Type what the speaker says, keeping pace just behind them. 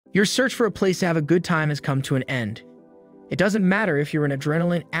Your search for a place to have a good time has come to an end. It doesn't matter if you're an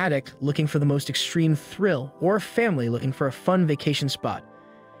adrenaline addict looking for the most extreme thrill or a family looking for a fun vacation spot.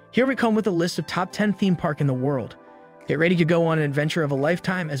 Here we come with a list of top 10 theme parks in the world. Get ready to go on an adventure of a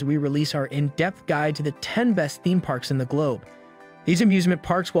lifetime as we release our in-depth guide to the 10 best theme parks in the globe. These amusement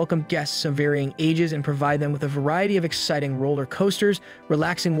parks welcome guests of varying ages and provide them with a variety of exciting roller coasters,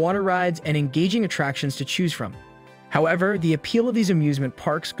 relaxing water rides, and engaging attractions to choose from. However, the appeal of these amusement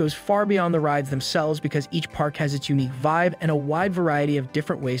parks goes far beyond the rides themselves because each park has its unique vibe and a wide variety of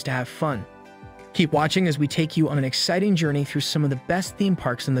different ways to have fun. Keep watching as we take you on an exciting journey through some of the best theme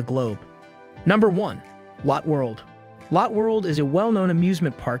parks in the globe. Number 1. Lotte World. Lotte World is a well-known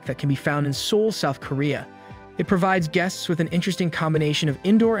amusement park that can be found in Seoul, South Korea. It provides guests with an interesting combination of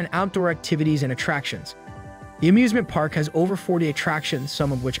indoor and outdoor activities and attractions. The amusement park has over 40 attractions,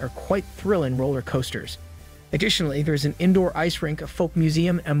 some of which are quite thrilling roller coasters. Additionally, there's an indoor ice rink, a folk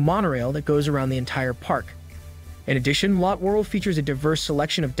museum, and monorail that goes around the entire park. In addition, Lotte World features a diverse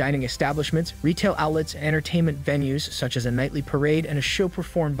selection of dining establishments, retail outlets, and entertainment venues such as a nightly parade and a show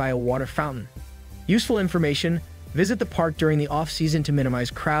performed by a water fountain. Useful information: visit the park during the off-season to minimize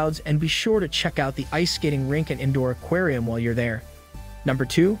crowds, and be sure to check out the ice skating rink and indoor aquarium while you're there. Number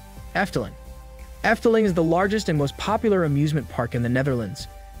 2. Efteling. Efteling is the largest and most popular amusement park in the Netherlands.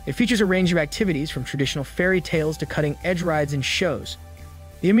 It features a range of activities from traditional fairy tales to cutting-edge rides and shows.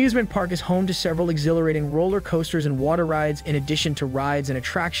 The amusement park is home to several exhilarating roller coasters and water rides, in addition to rides and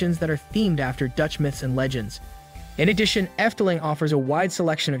attractions that are themed after Dutch myths and legends. In addition, Efteling offers a wide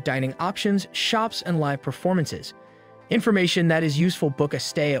selection of dining options, shops, and live performances. Information that is useful: book a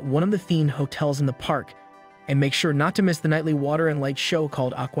stay at one of the themed hotels in the park, and make sure not to miss the nightly water and light show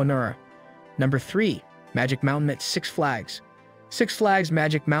called Aquanura. Number 3. Magic Mountain at Six Flags. Six Flags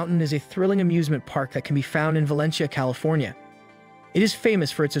Magic Mountain is a thrilling amusement park that can be found in Valencia, California. It is famous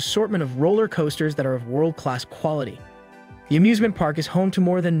for its assortment of roller coasters that are of world-class quality. The amusement park is home to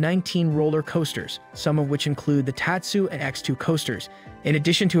more than 19 roller coasters, some of which include the Tatsu and X2 coasters, in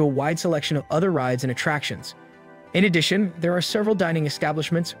addition to a wide selection of other rides and attractions. In addition, there are several dining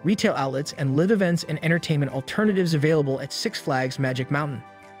establishments, retail outlets, and live events and entertainment alternatives available at Six Flags Magic Mountain.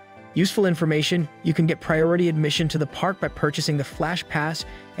 Useful information: you can get priority admission to the park by purchasing the Flash Pass,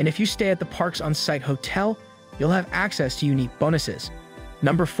 and if you stay at the park's on-site hotel, you'll have access to unique bonuses.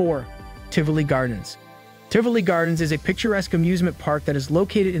 Number 4. Tivoli Gardens. Tivoli Gardens is a picturesque amusement park that is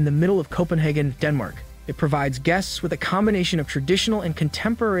located in the middle of Copenhagen, Denmark. It provides guests with a combination of traditional and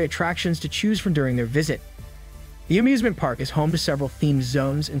contemporary attractions to choose from during their visit. The amusement park is home to several themed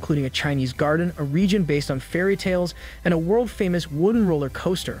zones, including a Chinese garden, a region based on fairy tales, and a world-famous wooden roller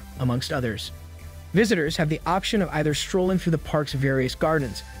coaster, amongst others. Visitors have the option of either strolling through the park's various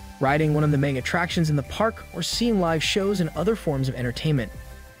gardens, riding one of the main attractions in the park, or seeing live shows and other forms of entertainment.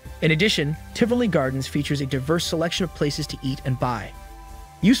 In addition, Tivoli Gardens features a diverse selection of places to eat and buy.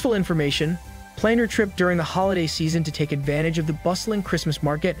 Useful information: plan your trip during the holiday season to take advantage of the bustling Christmas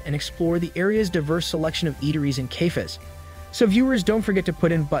market and explore the area's diverse selection of eateries and cafes. So viewers, don't forget to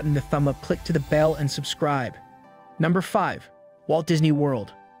put in button the thumb up, click to the bell, and subscribe. Number 5. Walt Disney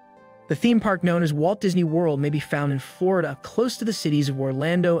World. The theme park known as Walt Disney World may be found in Florida, close to the cities of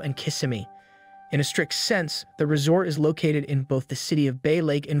Orlando and Kissimmee. In a strict sense, the resort is located in both the city of Bay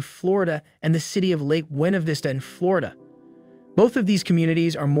Lake in Florida and the city of Lake Buena Vista in Florida. Both of these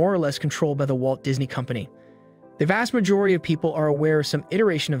communities are more or less controlled by the Walt Disney Company. The vast majority of people are aware of some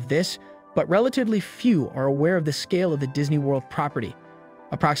iteration of this, but relatively few are aware of the scale of the Disney World property.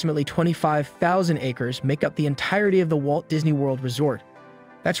 Approximately 25,000 acres make up the entirety of the Walt Disney World Resort.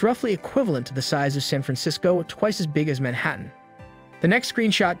 That's roughly equivalent to the size of San Francisco, or twice as big as Manhattan. The next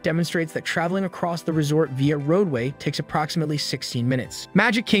screenshot demonstrates that traveling across the resort via roadway takes approximately 16 minutes.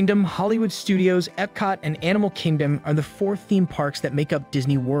 Magic Kingdom, Hollywood Studios, Epcot, and Animal Kingdom are the 4 theme parks that make up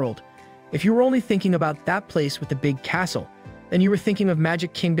Disney World. If you were only thinking about that place with the big castle, then you were thinking of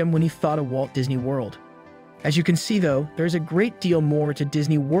Magic Kingdom when you thought of Walt Disney World. As you can see though, there's a great deal more to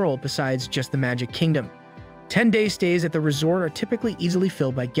Disney World besides just the Magic Kingdom. 10-day stays at the resort are typically easily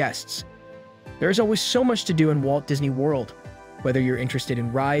filled by guests. There is always so much to do in Walt Disney World. Whether you're interested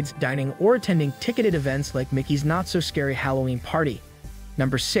in rides, dining, or attending ticketed events like Mickey's Not-So-Scary Halloween Party.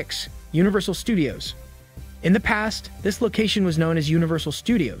 Number 6. Universal Studios. In the past, this location was known as Universal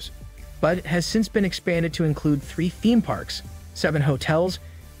Studios, but it has since been expanded to include 3 theme parks, 7 hotels,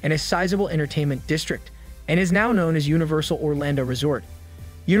 and a sizable entertainment district, and is now known as Universal Orlando Resort.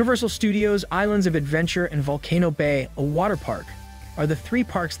 Universal Studios, Islands of Adventure, and Volcano Bay, a water park, are the 3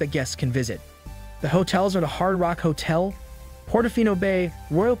 parks that guests can visit. The hotels are the Hard Rock Hotel, Portofino Bay,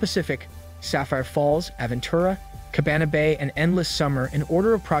 Royal Pacific, Sapphire Falls, Aventura, Cabana Bay, and Endless Summer in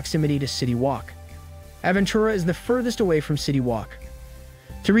order of proximity to City Walk. Aventura is the furthest away from City Walk.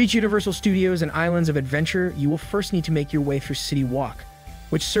 To reach Universal Studios and Islands of Adventure, you will first need to make your way through City Walk,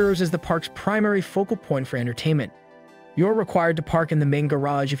 which serves as the park's primary focal point for entertainment. You're required to park in the main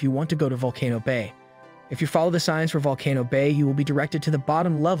garage if you want to go to Volcano Bay. If you follow the signs for Volcano Bay, you will be directed to the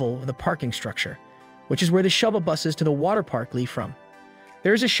bottom level of the parking structure, which is where the shuttle buses to the water park leave from.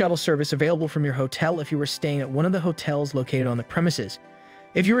 There is a shuttle service available from your hotel if you are staying at one of the hotels located on the premises.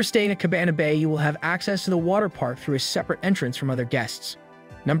 If you are staying at Cabana Bay, you will have access to the water park through a separate entrance from other guests.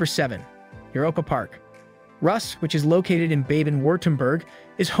 Number 7. Europa Park. Rus, which is located in Baden-Württemberg,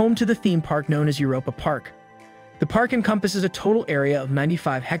 is home to the theme park known as Europa Park. The park encompasses a total area of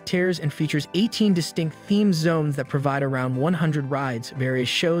 95 hectares and features 18 distinct theme zones that provide around 100 rides, various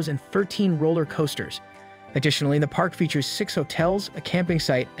shows, and 13 roller coasters. Additionally, the park features 6 hotels, a camping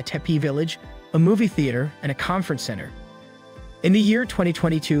site, a teepee village, a movie theater, and a conference center. In the year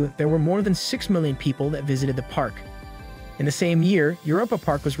 2022, there were more than 6 million people that visited the park. In the same year, Europa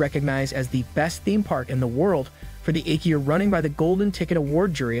Park was recognized as the best theme park in the world for the 8th year running by the Golden Ticket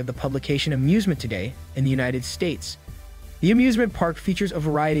Award jury of the publication Amusement Today in the United States. The amusement park features a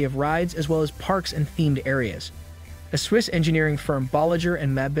variety of rides as well as parks and themed areas. A Swiss engineering firm Bolliger &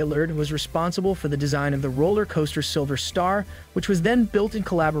 Mabillard was responsible for the design of the roller coaster Silver Star, which was then built in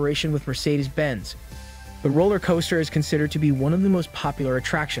collaboration with Mercedes-Benz. The roller coaster is considered to be one of the most popular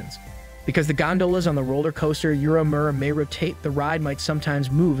attractions. Because the gondolas on the roller coaster Euromur may rotate, the ride might sometimes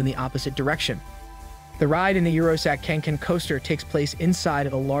move in the opposite direction. The ride in the Eurosac Cancan coaster takes place inside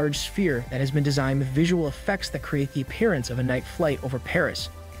of a large sphere that has been designed with visual effects that create the appearance of a night flight over Paris.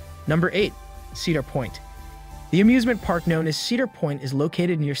 Number 8. Cedar Point. The amusement park known as Cedar Point is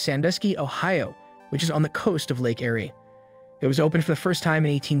located near Sandusky, Ohio, which is on the coast of Lake Erie. It was opened for the first time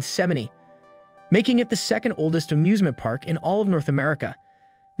in 1870, making it the second oldest amusement park in all of North America.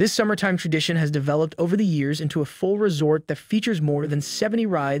 This summertime tradition has developed over the years into a full resort that features more than 70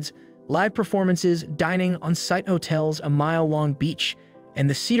 rides, live performances, dining, on-site hotels, a mile-long beach, and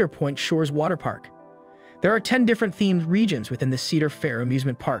the Cedar Point Shores Water Park. There are 10 different themed regions within the Cedar Fair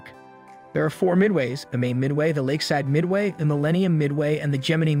amusement park. There are 4 midways: the main midway, the Lakeside Midway, the Millennium Midway, and the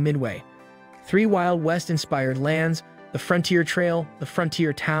Gemini Midway. 3 Wild West-inspired lands: the Frontier Trail, the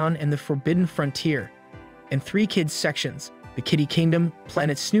Frontier Town, and the Forbidden Frontier. And 3 kids sections: the Kitty Kingdom,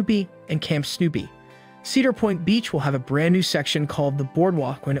 Planet Snoopy, and Camp Snoopy. Cedar Point Beach will have a brand new section called the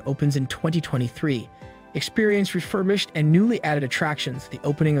Boardwalk when it opens in 2023. Experience refurbished and newly added attractions, the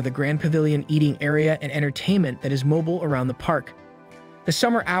opening of the Grand Pavilion eating area, and entertainment that is mobile around the park. The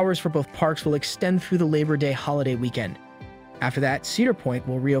summer hours for both parks will extend through the Labor Day holiday weekend. After that, Cedar Point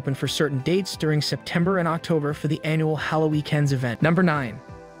will reopen for certain dates during September and October for the annual Halloweenkends event. Number 9.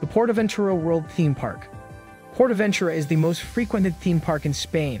 The PortAventura World Theme Park. PortAventura is the most frequented theme park in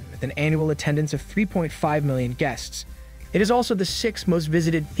Spain, with an annual attendance of 3.5 million guests. It is also the 6th most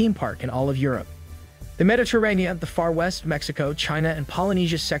visited theme park in all of Europe. The Mediterranean, the far west, Mexico, China, and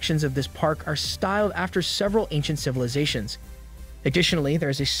Polynesia sections of this park are styled after several ancient civilizations. Additionally, there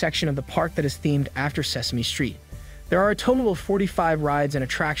is a section of the park that is themed after Sesame Street. There are a total of 45 rides and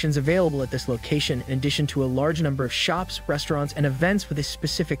attractions available at this location, in addition to a large number of shops, restaurants, and events with a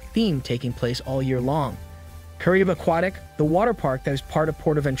specific theme taking place all year long. Caribe Aquatic, the water park that is part of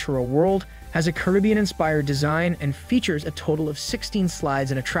PortAventura World, has a Caribbean-inspired design and features a total of 16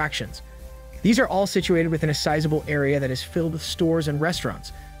 slides and attractions. These are all situated within a sizable area that is filled with stores and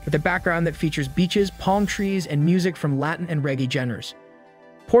restaurants, with a background that features beaches, palm trees, and music from Latin and reggae genres.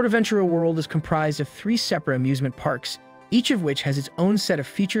 PortAventura World is comprised of 3 separate amusement parks, each of which has its own set of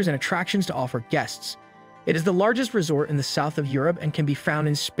features and attractions to offer guests. It is the largest resort in the south of Europe and can be found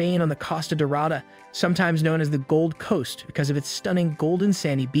in Spain on the Costa Dorada, sometimes known as the Gold Coast because of its stunning golden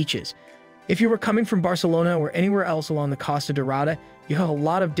sandy beaches. If you were coming from Barcelona or anywhere else along the Costa Dorada, you have a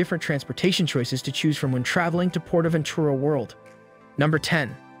lot of different transportation choices to choose from when traveling to PortAventura World. Number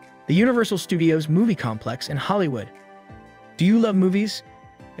 10. The Universal Studios Movie Complex in Hollywood. Do you love movies?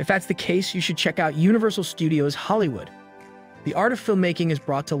 If that's the case, you should check out Universal Studios Hollywood. The art of filmmaking is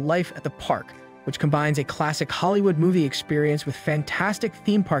brought to life at the park, which combines a classic Hollywood movie experience with fantastic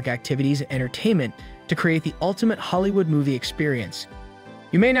theme park activities and entertainment to create the ultimate Hollywood movie experience.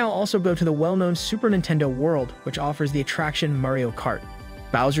 You may now also go to the well-known Super Nintendo World, which offers the attraction Mario Kart.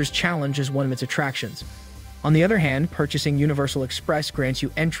 Bowser's Challenge is one of its attractions. On the other hand, purchasing Universal Express grants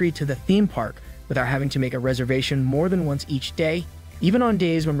you entry to the theme park without having to make a reservation more than once each day, even on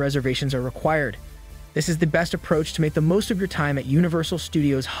days when reservations are required. This is the best approach to make the most of your time at Universal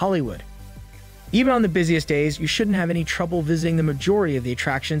Studios Hollywood. Even on the busiest days, you shouldn't have any trouble visiting the majority of the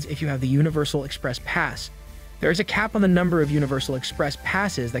attractions if you have the Universal Express Pass. There is a cap on the number of Universal Express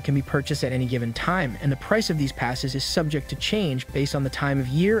passes that can be purchased at any given time, and the price of these passes is subject to change based on the time of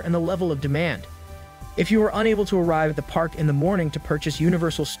year and the level of demand. If you are unable to arrive at the park in the morning to purchase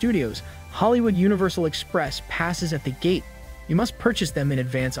Universal Studios Hollywood Universal Express passes at the gate, you must purchase them in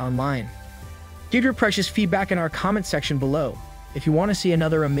advance online. Give your precious feedback in our comment section below. If you want to see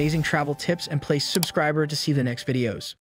another amazing travel tips, and place subscriber to see the next videos.